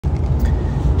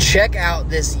Check out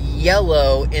this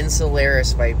yellow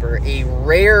Insularis viper, a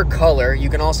rare color. You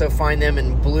can also find them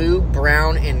in blue,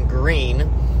 brown, and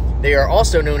green. They are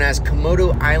also known as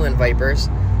Komodo Island vipers.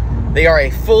 They are a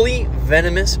fully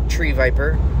venomous tree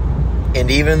viper, and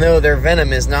even though their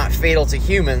venom is not fatal to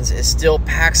humans, it still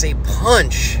packs a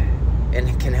punch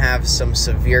and can have some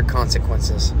severe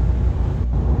consequences.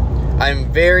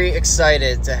 I'm very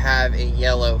excited to have a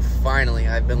yellow finally.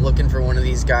 I've been looking for one of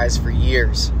these guys for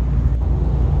years.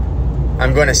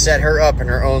 I'm going to set her up in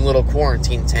her own little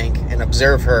quarantine tank and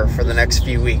observe her for the next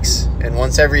few weeks. And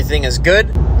once everything is good,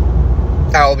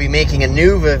 I will be making a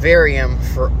new vivarium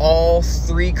for all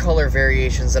 3 color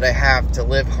variations that I have to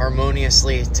live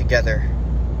harmoniously together.